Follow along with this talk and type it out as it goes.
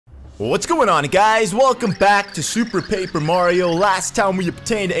What's going on, guys? Welcome back to Super Paper Mario. Last time we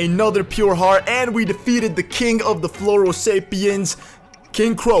obtained another pure heart and we defeated the king of the SullyPwnz,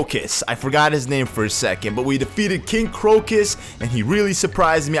 King Crocus. I forgot his name for a second, but we defeated King Crocus and he really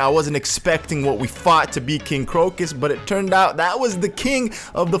surprised me. I wasn't expecting what we fought to be King Crocus, but it turned out that was the king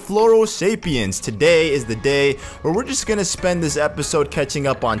of the SullyPwnz. Today is the day where we're just gonna spend this episode catching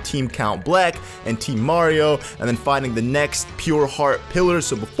up on Team Count Black and Team Mario and then finding the next pure heart pillar.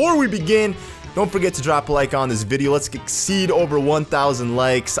 So before we begin, don't forget to drop a like on this video. Let's exceed over 1,000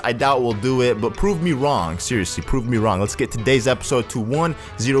 likes. I doubt we'll do it, but prove me wrong. Seriously, prove me wrong. Let's get today's episode to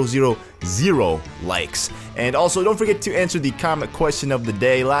 1000 likes. And also, don't forget to answer the comment question of the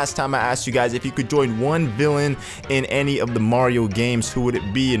day. Last time I asked you guys if you could join one villain in any of the Mario games, who would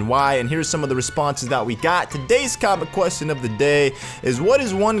it be and why? And here's some of the responses that we got. Today's comment question of the day is, what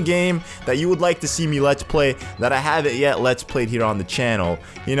is one game that you would like to see me let's play that I haven't yet let's played here on the channel?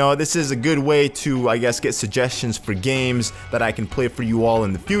 You know, this is a good way to, I guess, get suggestions for games that I can play for you all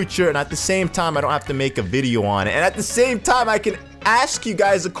in the future, and at the same time I don't have to make a video on it, and at the same time I can ask you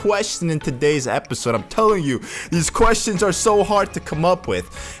guys a question in today's episode. I'm telling you, these questions are so hard to come up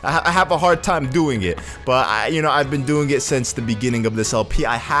with. I have a hard time doing it, but I've been doing it since the beginning of this LP.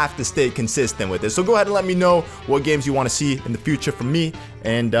 I have to stay consistent with it. So go ahead and let me know what games you want to see in the future from me,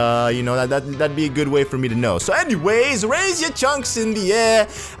 and that'd be a good way for me to know. So anyways, raise your chunks in the air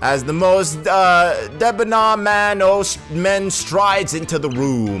as the most debonair man strides into the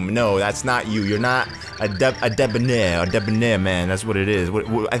room. No, that's not you. You're not a debonair man. That's what it is.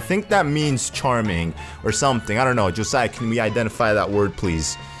 I think that means charming or something. I don't know. Josiah, can we identify that word,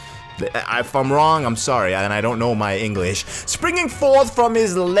 please? If I'm wrong, I'm sorry, and I don't know my English. Springing forth from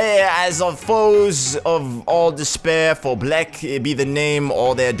his lair as of foes of all despair, for black be the name,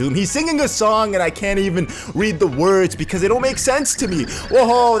 all their doom. He's singing a song, and I can't even read the words because they don't make sense to me.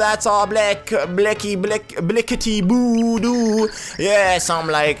 Whoa, that's all black, blickety boo doo. Yes, I'm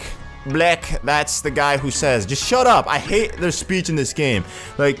like Black. That's the guy who says, just shut up. I hate their speech in this game.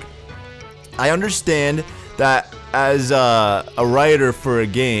 Like, I understand that as a writer for a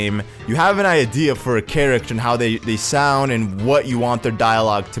game, you have an idea for a character and how they sound and what you want their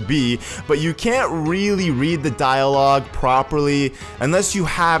dialogue to be, but you can't really read the dialogue properly unless you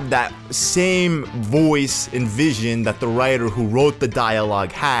have that same voice and vision that the writer who wrote the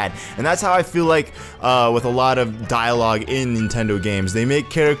dialogue had. And that's how I feel like with a lot of dialogue in Nintendo games. They make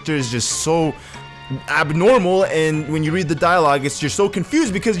characters just so abnormal, and when you read the dialogue, you're so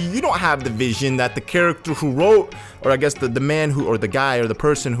confused because you don't have the vision that the character who wrote, or I guess the man who, or the guy or the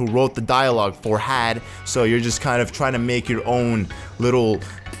person who wrote the dialogue for had. So you're just kind of trying to make your own little,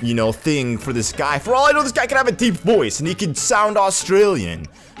 thing for this guy. For all I know, this guy can have a deep voice and he can sound Australian.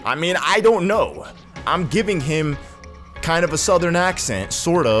 I mean, I don't know. I'm giving him kind of a southern accent,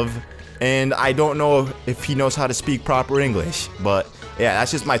 sort of, and I don't know if he knows how to speak proper English, but yeah,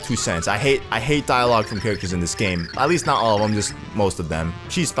 that's just my 2 cents. I hate dialogue from characters in this game. At least not all of them, just most of them.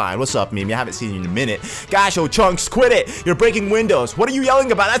 She's fine. What's up, Mimi? I haven't seen you in a minute. Gosh, oh Chunks, quit it! You're breaking windows. What are you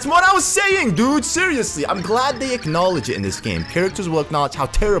yelling about? That's what I was saying, dude! Seriously, I'm glad they acknowledge it in this game. Characters will acknowledge how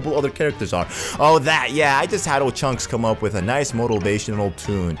terrible other characters are. Oh, that, yeah, I just had old Chunks come up with a nice motivational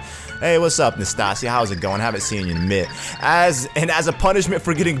tune. Hey, what's up, Nastasia? How's it going? I haven't seen you in a minute. As a punishment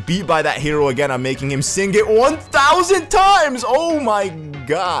for getting beat by that hero again, I'm making him sing it 1,000 times! Oh my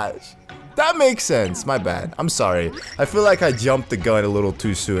gosh. That makes sense. My bad. I'm sorry. I feel like I jumped the gun a little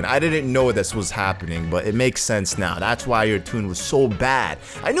too soon. I didn't know this was happening, but it makes sense now. That's why your tune was so bad.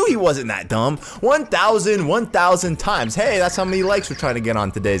 I knew he wasn't that dumb. 1,000 times. Hey, that's how many likes we're trying to get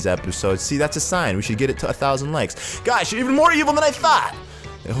on today's episode. See, that's a sign. We should get it to 1,000 likes. Gosh, you're even more evil than I thought.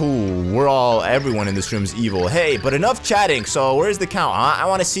 Ooh, everyone in this room is evil. Hey, but enough chatting, so where's the Count, huh? I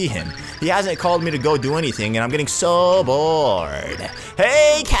want to see him. He hasn't called me to go do anything, and I'm getting so bored.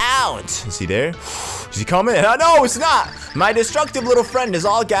 Hey, Count! Is he there? Is he coming? No, it's not! My destructive little friend is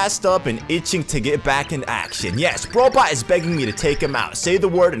all gassed up and itching to get back in action. Yes, Brobot is begging me to take him out. Say the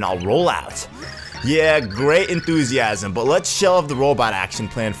word and I'll roll out. Yeah, great enthusiasm, but let's shelve the robot action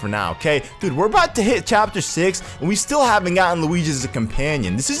plan for now, okay? Dude, we're about to hit chapter 6, and we still haven't gotten Luigi as a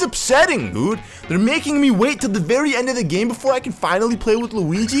companion. This is upsetting, dude. They're making me wait till the very end of the game before I can finally play with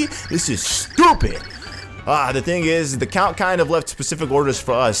Luigi? This is stupid. The thing is, the Count kind of left specific orders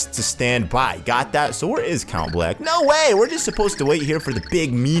for us to stand by. Got that? So where is Count Black? No way! We're just supposed to wait here for the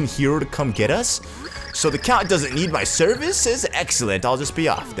big mean hero to come get us? So the Count doesn't need my services? Excellent, I'll just be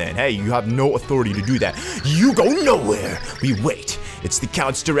off then. Hey, you have no authority to do that. You go nowhere. We wait. It's the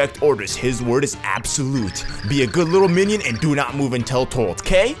Count's direct orders. His word is absolute. Be a good little minion and do not move until told,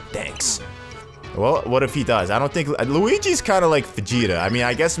 okay? Thanks. Well, what if he does? I don't think Luigi's kind of like Vegeta. I mean,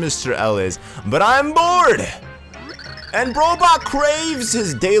 I guess Mr. L is, but I'm bored. And Brobot craves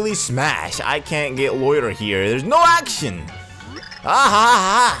his daily smash. I can't get loiter here. There's no action. Ah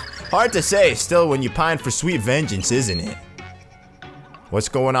ha ha. Hard to say still when you pine for sweet vengeance, isn't it? What's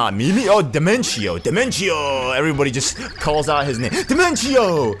going on? Mimi? Oh, Dementio. Dementio! Everybody just calls out his name.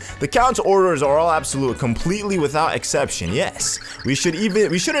 Dementio! The Count's orders are all absolute, completely without exception. Yes. We shouldn't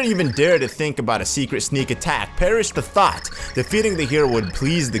even dare to think about a secret sneak attack. Perish the thought. Defeating the hero would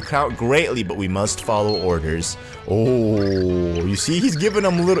please the Count greatly, but we must follow orders. Oh, you see, he's giving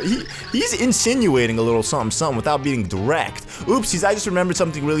him a little, he's insinuating a little something, something without being direct. Oopsies, I just remembered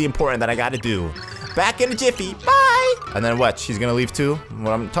something really important that I gotta do. Back in a jiffy. Bye. And then what? She's gonna leave too?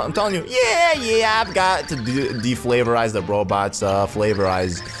 What I'm telling you. Yeah. I've got to deflavorize the robots.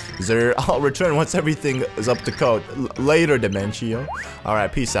 Flavorize. I'll return once everything is up to code. Later, Dementio. All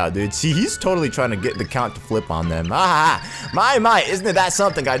right, peace out, dude. See, he's totally trying to get the Count to flip on them. Ah, my, isn't it that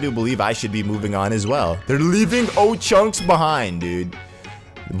something? I do believe I should be moving on as well. They're leaving chunks behind, dude.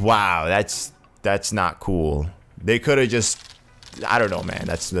 Wow, that's not cool. They could have just. I don't know, man.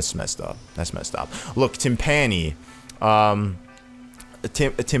 That's messed up. That's messed up. Look, Timpani.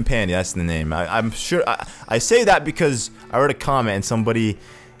 Timpani, that's the name. I'm sure. I say that because I read a comment and somebody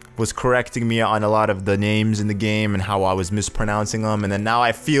was correcting me on a lot of the names in the game and how I was mispronouncing them. And then now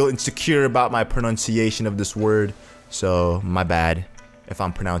I feel insecure about my pronunciation of this word. So, my bad if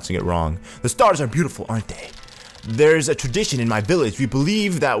I'm pronouncing it wrong. The stars are beautiful, aren't they? There's a tradition in my village. We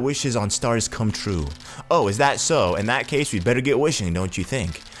believe that wishes on stars come true. Oh, is that so? In that case, we'd better get wishing, don't you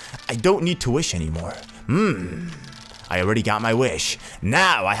think? I don't need to wish anymore. I already got my wish.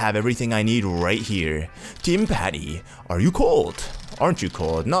 Now I have everything I need right here. Timpani, are you cold? Aren't you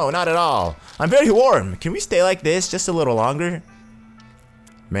cold? No, not at all. I'm very warm. Can we stay like this just a little longer?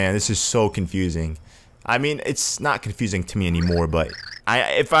 Man, this is so confusing. I mean, it's not confusing to me anymore, but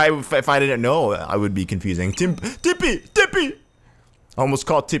if I didn't know, I would be confusing. Tippy! Almost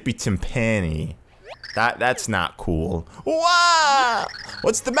called Tippy Timpani. That's not cool. Wow!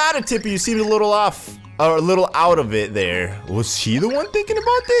 What's the matter, Tippy? You seemed a little off, or a little out of it there. Was she the one thinking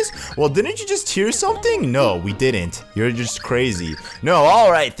about this? Well, didn't you just hear something? No, we didn't. You're just crazy. No,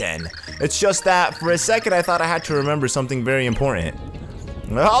 all right then. It's just that for a second I thought I had to remember something very important.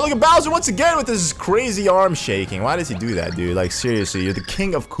 Oh, look at Bowser once again with his crazy arm shaking. Why does he do that, dude? Like, seriously, you're the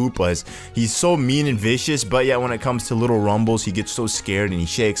king of Koopas. He's so mean and vicious, but yet when it comes to little rumbles, he gets so scared and he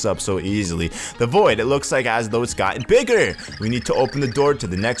shakes up so easily. The void, it looks like as though it's gotten bigger. We need to open the door to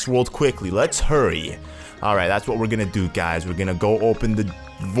the next world quickly. Let's hurry. Alright, that's what we're gonna do, guys. We're gonna go open the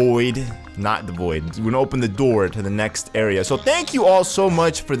void. Not the void. We're gonna open the door to the next area. So thank you all so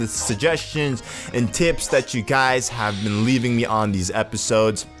much for the suggestions and tips that you guys have been leaving me on these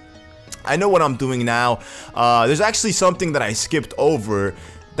episodes. I know what I'm doing now. There's actually something that I skipped over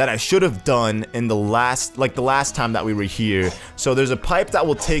that I should have done in the last time that we were here. So there's a pipe that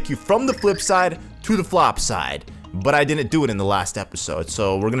will take you from the flip side to the flop side. But I didn't do it in the last episode,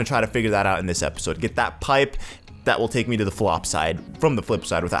 so we're gonna try to figure that out in this episode. Get that pipe that will take me to the flop side from the flip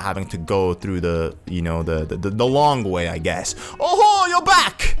side without having to go through the, you know, the long way, I guess. Oh, you're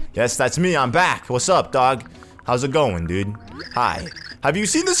back! Yes, that's me, I'm back. What's up, dog? How's it going, dude? Hi. Have you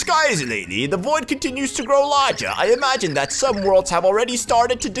seen the skies lately? The void continues to grow larger. I imagine that some worlds have already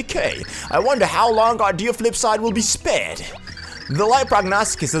started to decay. I wonder how long our dear flip side will be spared. The light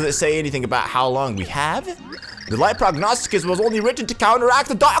prognosticus doesn't say anything about how long we have. The light prognosticus was only written to counteract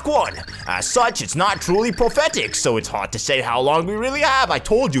the dark one. As such, it's not truly prophetic, so it's hard to say how long we really have. I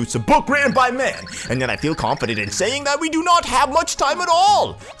told you, it's a book written by men, and yet I feel confident in saying that we do not have much time at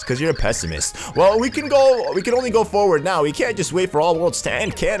all. It's because you're a pessimist. Well, we can only go forward now. We can't just wait for all worlds to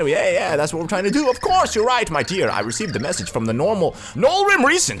end, can we? Yeah, that's what we're trying to do. Of course, you're right, my dear. I received a message from the normal Nolrim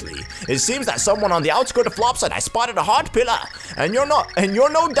recently. It seems that someone on the outskirts of Flopside, I spotted a hot pillar, and you're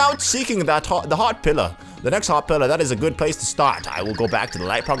no doubt seeking the hot pillar. The next hot pillar, that is a good place to start. I will go back to the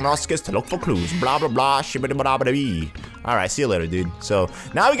light prognosticus to look for clues. Blah, blah, blah, shibbity, blah, blah, blah. Alright, see you later, dude. So,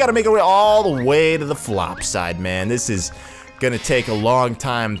 now we gotta make our way all the way to the flop side, man. This is gonna take a long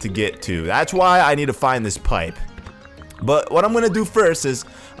time to get to. That's why I need to find this pipe. But what I'm gonna do first is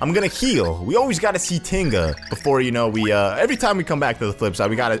I'm gonna heal. We always gotta see Tinga before, you know, we every time we come back to the flip side,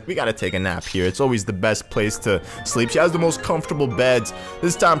 we gotta take a nap here. It's always the best place to sleep. She has the most comfortable beds.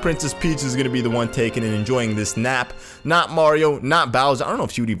 This time Princess Peach is gonna be the one taking and enjoying this nap. Not Mario, not Bowser. I don't know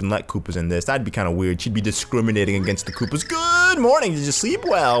if she would even let Koopas in this. That'd be kind of weird. She'd be discriminating against the Koopas. Good morning. Did you sleep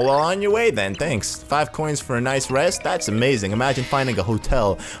well? Well, on your way then. Thanks. 5 coins for a nice rest. That's amazing. Imagine finding a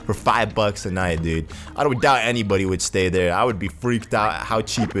hotel for $5 a night, dude. I don't doubt anybody would stay there. I would be freaked out at how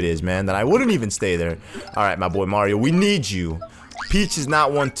cheap it is, man. That I wouldn't even stay there. Alright, my boy Mario, we need you. Peach is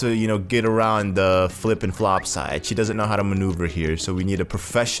not one to, you know, get around the flip and flop side. She doesn't know how to maneuver here, so we need a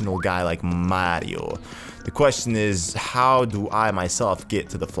professional guy like Mario. The question is, how do I myself get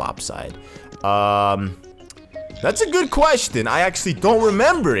to the flop side? That's a good question. I actually don't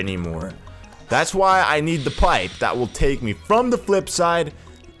remember anymore. That's why I need the pipe that will take me from the flip side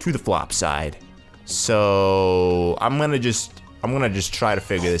to the flop side. So I'm gonna just try to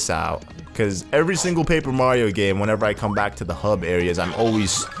figure this out. Because every single Paper Mario game, whenever I come back to the hub areas, I'm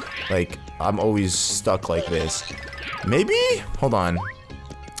always stuck like this. Maybe? Hold on.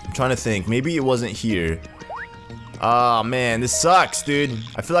 I'm trying to think. Maybe it wasn't here. Oh man, this sucks, dude.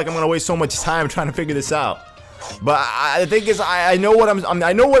 I feel like I'm gonna waste so much time trying to figure this out. But I think I know what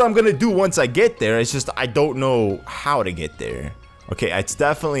I know what I'm gonna do once I get there. It's just I don't know how to get there. Okay, it's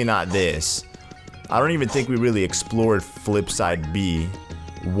definitely not this. I don't even think we really explored flip side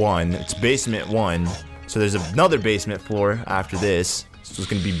B1. It's basement 1. So there's another basement floor after this. So it's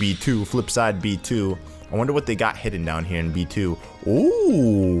gonna be B2, flip side B2. I wonder what they got hidden down here in B2.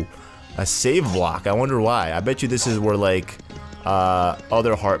 Ooh, a save block. I wonder why. I bet you this is where like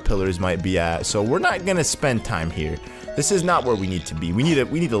other heart pillars might be at. So we're not gonna spend time here. This is not where we need to be. We need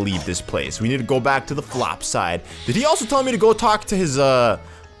to leave this place. We need to go back to the flop side. Did he also tell me to go talk to his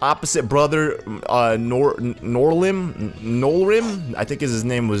opposite brother, Nolrim? I think his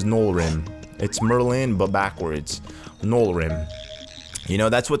name was Nolrim. It's Merlin, but backwards. Nolrim. You know,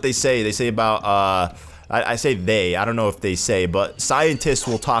 that's what they say. They say about, I say they. I don't know if they say, but scientists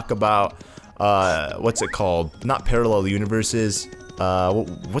will talk about, what's it called? Not parallel universes.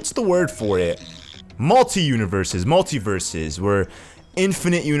 What's the word for it? Multi-universes, multiverses, where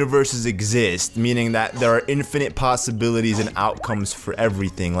infinite universes exist, meaning that there are infinite possibilities and outcomes for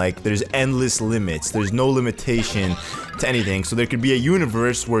everything. Like, there's endless limits. There's no limitation to anything. So there could be a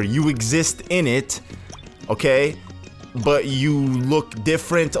universe where you exist in it, okay? But you look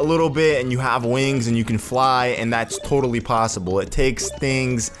different a little bit and you have wings and you can fly, and that's totally possible. It takes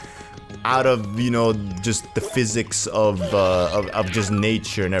things out of, you know, just the physics of just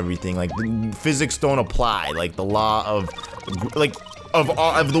nature and everything. Like, physics don't apply. Like, the law of, like,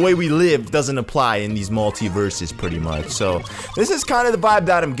 of the way we live doesn't apply in these multiverses, pretty much. So this is kind of the vibe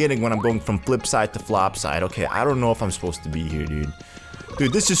that I'm getting when I'm going from flip side to flop side. Okay, I don't know if I'm supposed to be here, dude.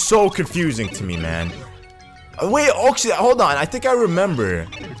 Dude, this is so confusing to me, man. Wait, actually, hold on. I think I remember.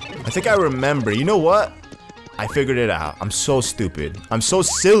 You know what? I figured it out. I'm so stupid. I'm so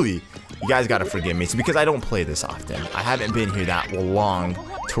silly. You guys gotta forgive me. It's because I don't play this often. I haven't been here that long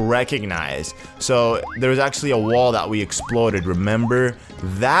to recognize. So there was actually a wall that we exploded. Remember?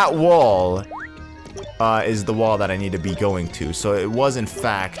 That wall is the wall that I need to be going to. So it was in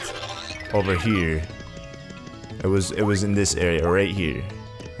fact over here. It was in this area right here.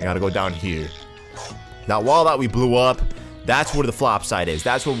 I gotta go down here. That wall that we blew up, that's where the flop side is.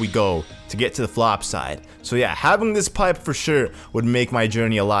 That's where we go to get to the flop side. So yeah, having this pipe for sure would make my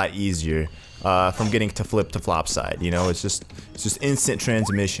journey a lot easier from getting to flip to flop side. You know, it's just instant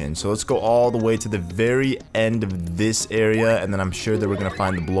transmission. So let's go all the way to the very end of this area, and then I'm sure that we're gonna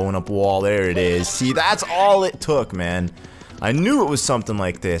find the blown up wall. There it is. See, that's all it took, man. I knew it was something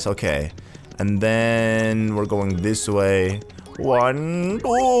like this. Okay, and then we're going this way. 1,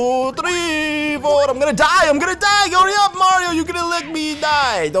 2, 3, 4. I'm gonna die. Hurry up, Mario. You're gonna let me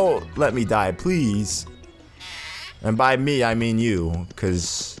die. Don't let me die, please. And by me, I mean you,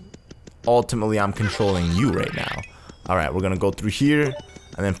 because ultimately I'm controlling you right now. Alright, we're gonna go through here,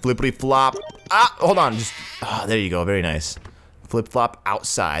 and then flippity flop. Ah, hold on. There you go. Very nice. Flip flop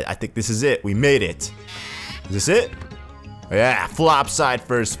outside. I think this is it. We made it. Is this it? Yeah, flop side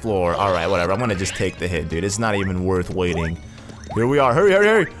first floor. Alright, whatever. I'm gonna just take the hit, dude. It's not even worth waiting. Here we are. Hurry, hurry,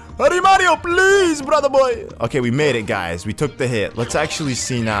 hurry. Hurry, Mario, please, brother boy. Okay, we made it, guys. We took the hit. Let's actually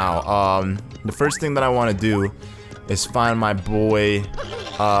see now. The first thing that I want to do is find my boy,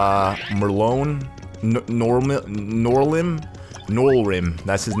 Merlone. Nolrim.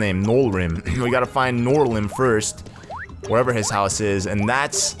 That's his name, Nolrim. We gotta find Nolrim first, wherever his house is. And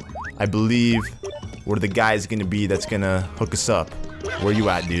that's, I believe, where the guy's gonna be that's gonna hook us up. Where you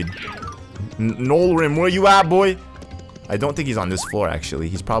at, dude? Nolrim, where you at, boy? I don't think he's on this floor, actually.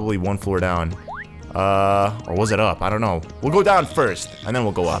 He's probably one floor down. Or was it up? I don't know. We'll go down first, and then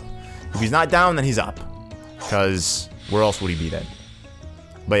we'll go up. If he's not down, then he's up. Because where else would he be then?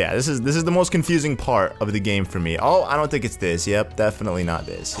 But yeah, this is the most confusing part of the game for me. Oh, I don't think it's this. Yep, definitely not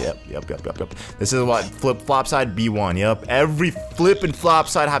this. Yep. This is what? Flop side B1. Yep. Every flip and flop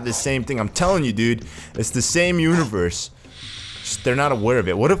side have the same thing. I'm telling you, dude. It's the same universe. Just, they're not aware of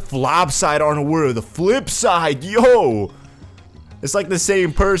it. What if flop side aren't aware of the flip side? Yo! It's like the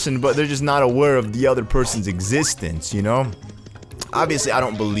same person, but they're just not aware of the other person's existence, you know? Obviously, I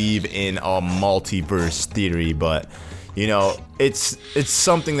don't believe in a multiverse theory, but, you know, it's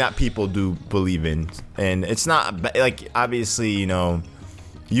something that people do believe in. And it's not, like, obviously, you know,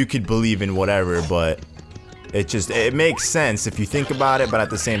 you could believe in whatever, but it makes sense if you think about it, but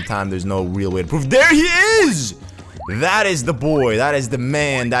at the same time, there's no real way to prove. There he is! That is the boy, that is the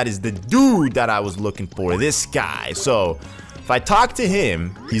man, that is the dude that I was looking for, this guy. So, if I talk to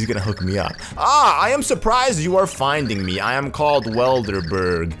him, he's gonna hook me up. Ah, I am surprised you are finding me. I am called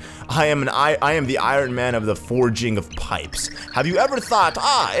Welderberg. I am the Iron Man of the forging of pipes. Have you ever thought,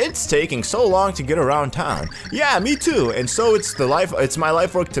 it's taking so long to get around town? Yeah, me too. And so it's my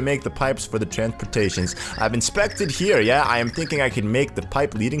life work to make the pipes for the transportations. I've inspected here, yeah? I am thinking I can make the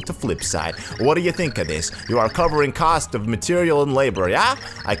pipe leading to Flipside. What do you think of this? You are covering cost of material and labor, yeah?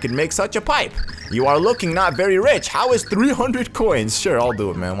 I could make such a pipe. You are looking not very rich. How is 300 coins? Sure, I'll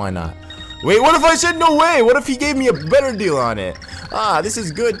do it, man. Why not? Wait, what if I said no way? What if he gave me a better deal on it? This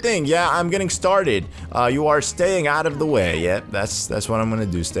is a good thing. Yeah, I'm getting started. You are staying out of the way. Yep, that's what I'm gonna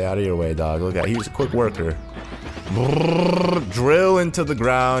do. Stay out of your way, dog. Look at, he was a quick worker. Brrr, drill into the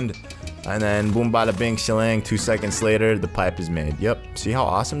ground. And then boom bada bing shilling, 2 seconds later the pipe is made. Yep, see how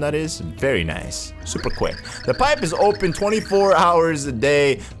awesome that is? Very nice, super quick. The pipe is open 24 hours a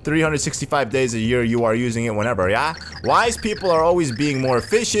day, 365 days a year. You are using it whenever, yeah? Wise people are always being more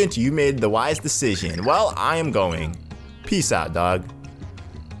efficient. You made the wise decision. Well, I am going. Peace out, dog.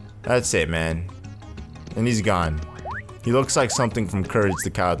 That's it, man. And he's gone. He looks like something from Courage the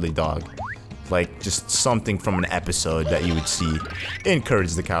Cowardly Dog. Like, just something from an episode that you would see in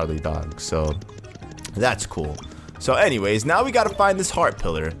Courage the Cowardly Dog. So, that's cool. So anyways, now we gotta find this heart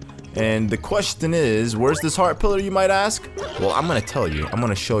pillar. And the question is, where's this heart pillar, you might ask? Well, I'm gonna tell you. I'm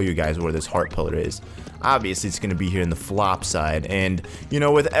gonna show you guys where this heart pillar is. Obviously, it's gonna be here in the flop side. And, you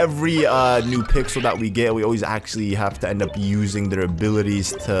know, with every new pixel that we get, we always actually have to end up using their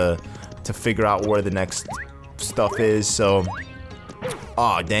abilities to figure out where the next stuff is. So...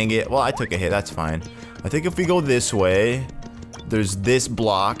 oh, dang it. Well, I took a hit. That's fine. I think if we go this way, there's this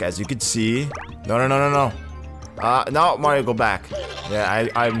block, as you can see. No. No, Mario, go back. Yeah,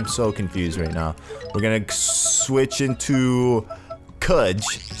 I'm so confused right now. We're gonna switch into Kudge.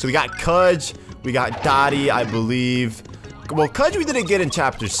 So we got Kudge, we got Dottie, I believe. Well, Kudge we didn't get in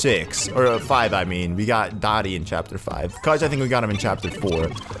Chapter 6. Or 5, I mean. We got Dottie in Chapter 5. Kudge, I think we got him in Chapter 4.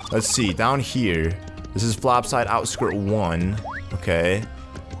 Let's see. Down here. This is Flopside Outskirt 1. Okay,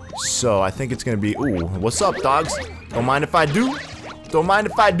 so I think it's gonna be, ooh, what's up, dogs? Don't mind if I do? Don't mind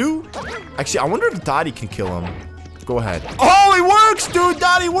if I do? Actually, I wonder if Dottie can kill him. Go ahead. Oh, it works, dude!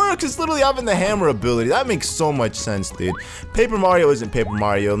 Dottie works! It's literally having the hammer ability. That makes so much sense, dude. Paper Mario isn't Paper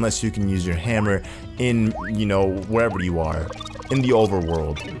Mario unless you can use your hammer in, you know, wherever you are. In the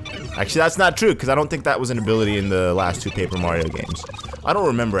overworld. Actually, that's not true, because I don't think that was an ability in the last 2 Paper Mario games. I don't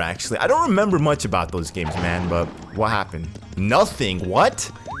remember, actually. I don't remember much about those games, man, but what happened? Nothing.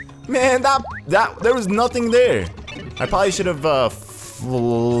 What? Man, there was nothing there. I probably should have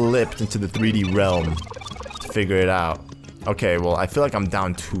flipped into the 3D realm to figure it out. Okay, well, I feel like I'm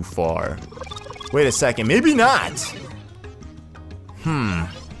down too far. Wait a second, maybe not.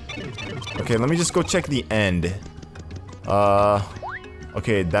 Okay, let me just go check the end.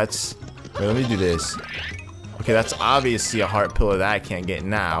 Okay, that's... wait, let me do this. Okay, that's obviously a heart pillar that I can't get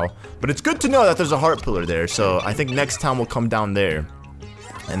now. But it's good to know that there's a heart pillar there. So I think next time we'll come down there.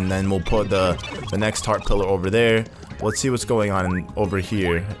 And then we'll put the next heart pillar over there. Let's see what's going on over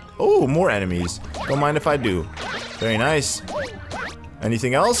here. Oh, more enemies. Don't mind if I do. Very nice.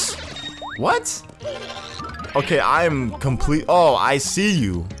 Anything else? What? Okay, I'm complete. Oh, I see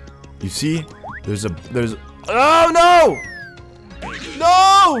you. You see? There's... oh, no!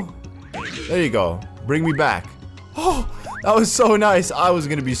 No! There you go. Bring me back. Oh, that was so nice. I was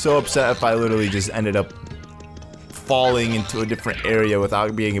gonna be so upset if I literally just ended up falling into a different area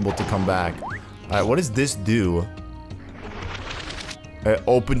without being able to come back. Alright, what does this do? It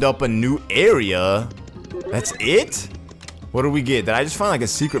opened up a new area. That's it? What do we get? Did I just find like a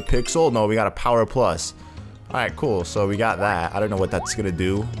secret pixel? No, we got a power plus. Alright, cool. So we got that. I don't know what that's gonna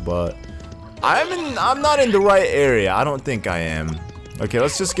do, but I'm not in the right area. I don't think I am. Okay,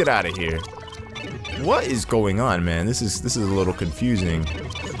 let's just get out of here. What is going on, man? This is a little confusing.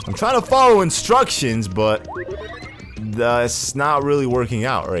 I'm trying to follow instructions, but it's not really working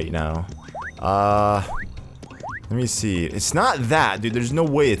out right now. Let me see. It's not that, dude. There's no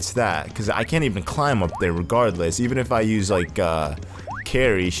way it's that, because I can't even climb up there regardless. Even if I use like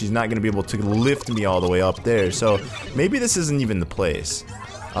carry. She's not gonna be able to lift me all the way up there. So maybe this isn't even the place.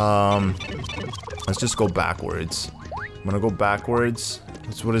 Let's just go backwards. I'm gonna go backwards.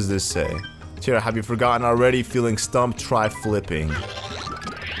 What does this say? Here, have you forgotten already? Feeling stumped? Try flipping.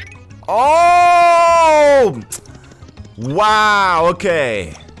 Oh! Wow,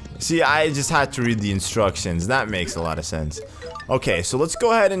 okay. See, I just had to read the instructions. That makes a lot of sense. Okay, so let's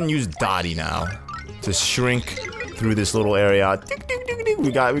go ahead and use Dottie now to shrink through this little area.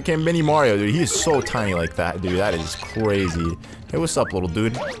 We came Mini Mario, dude. He is so tiny like that, dude. That is crazy. Hey, what's up, little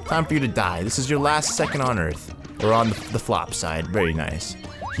dude? Time for you to die. This is your last second on Earth. Or on the flop side. Very nice.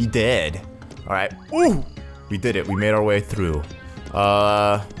 He dead. Alright. Ooh! We did it. We made our way through.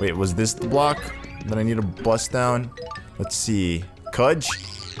 Wait, was this the block that I need to bust down? Let's see. Cudge?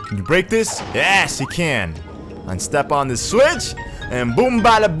 Can you break this? Yes, you can. And step on the switch. And boom,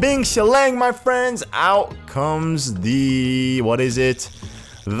 bada bing, shalang, my friends. Out comes the... what is it?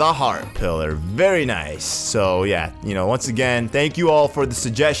 The heart pillar. Very nice. So, yeah, you know, once again, thank you all for the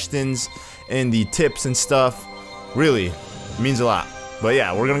suggestions and the tips and stuff. Really, means a lot. But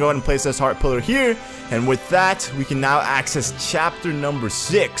yeah, we're gonna go ahead and place this heart pillar here. And with that, we can now access chapter number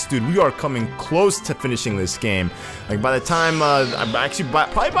 6. Dude, we are coming close to finishing this game. Like, by the time,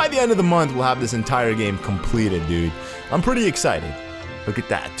 probably by the end of the month, we'll have this entire game completed, dude. I'm pretty excited. Look at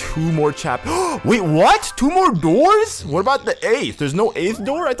that. 2 more chapters. Wait, what? 2 more doors? What about the 8th? There's no 8th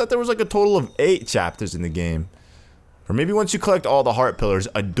door? I thought there was like a total of 8 chapters in the game. Or maybe once you collect all the heart pillars,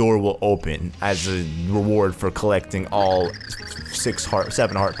 a door will open as a reward for collecting all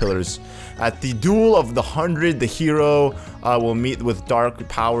 7 heart pillars. At the duel of the 100, the hero will meet with dark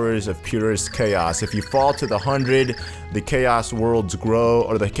powers of purest chaos. If you fall to the 100, the chaos world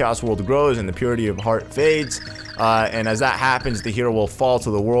grows and the purity of heart fades. And as that happens, the hero will fall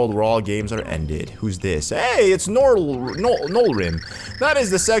to the world where all games are ended. Who's this? Hey, it's Nolrim. That is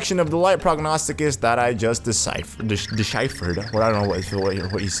the section of the light prognosticus that I just deciphered. Well, I don't know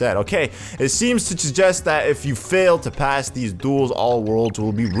what he said. Okay, it seems to suggest that if you fail to pass these duels, all worlds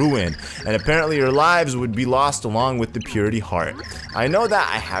will be ruined. And apparently your lives would be lost along with the purity heart. I know that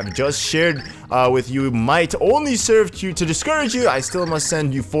I have just shared with you might only serve to discourage you. I still must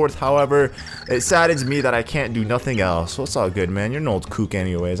send you forth, however. It saddens me that I can't do nothing else. Well, it's all good, man. You're an old kook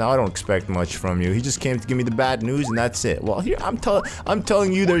anyways. I don't expect much from you. He just came to give me the bad news and that's it. Well, here, I'm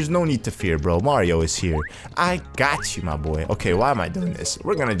telling you there's no need to fear, bro. Mario is here. I got you, my boy. Okay, why am I doing this?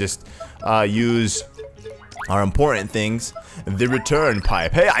 We're gonna just use our important things. The return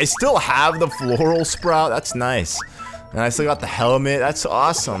pipe. Hey, I still have the floral sprout. That's nice. And I still got the helmet. That's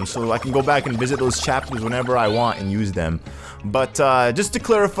awesome. So I can go back and visit those chapters whenever I want and use them. But just to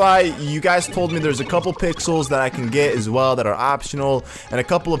clarify, you guys told me there's a couple pixels that I can get as well that are optional, and a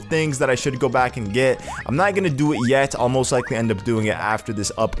couple of things that I should go back and get. I'm not gonna do it yet. I'll most likely end up doing it after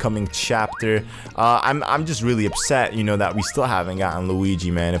this upcoming chapter. I'm just really upset, you know, that we still haven't gotten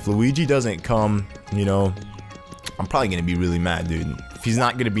Luigi, man. If Luigi doesn't come, you know, I'm probably gonna be really mad, dude. If he's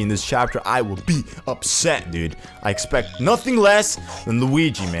not gonna be in this chapter, I will be upset, dude. I expect nothing less than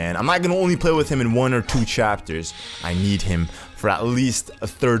Luigi, man. I'm not gonna only play with him in 1 or 2 chapters. I need him for at least a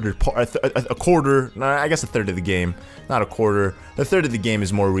quarter. No, I guess a third of the game, not a quarter. A third of the game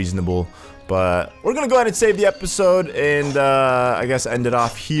is more reasonable. But we're gonna go ahead and save the episode and I guess end it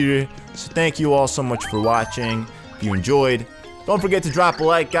off here. So thank you all so much for watching. If you enjoyed, don't forget to drop a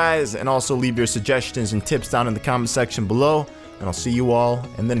like, guys, and also leave your suggestions and tips down in the comment section below. And I'll see you all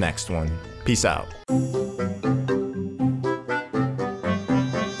in the next one. Peace out.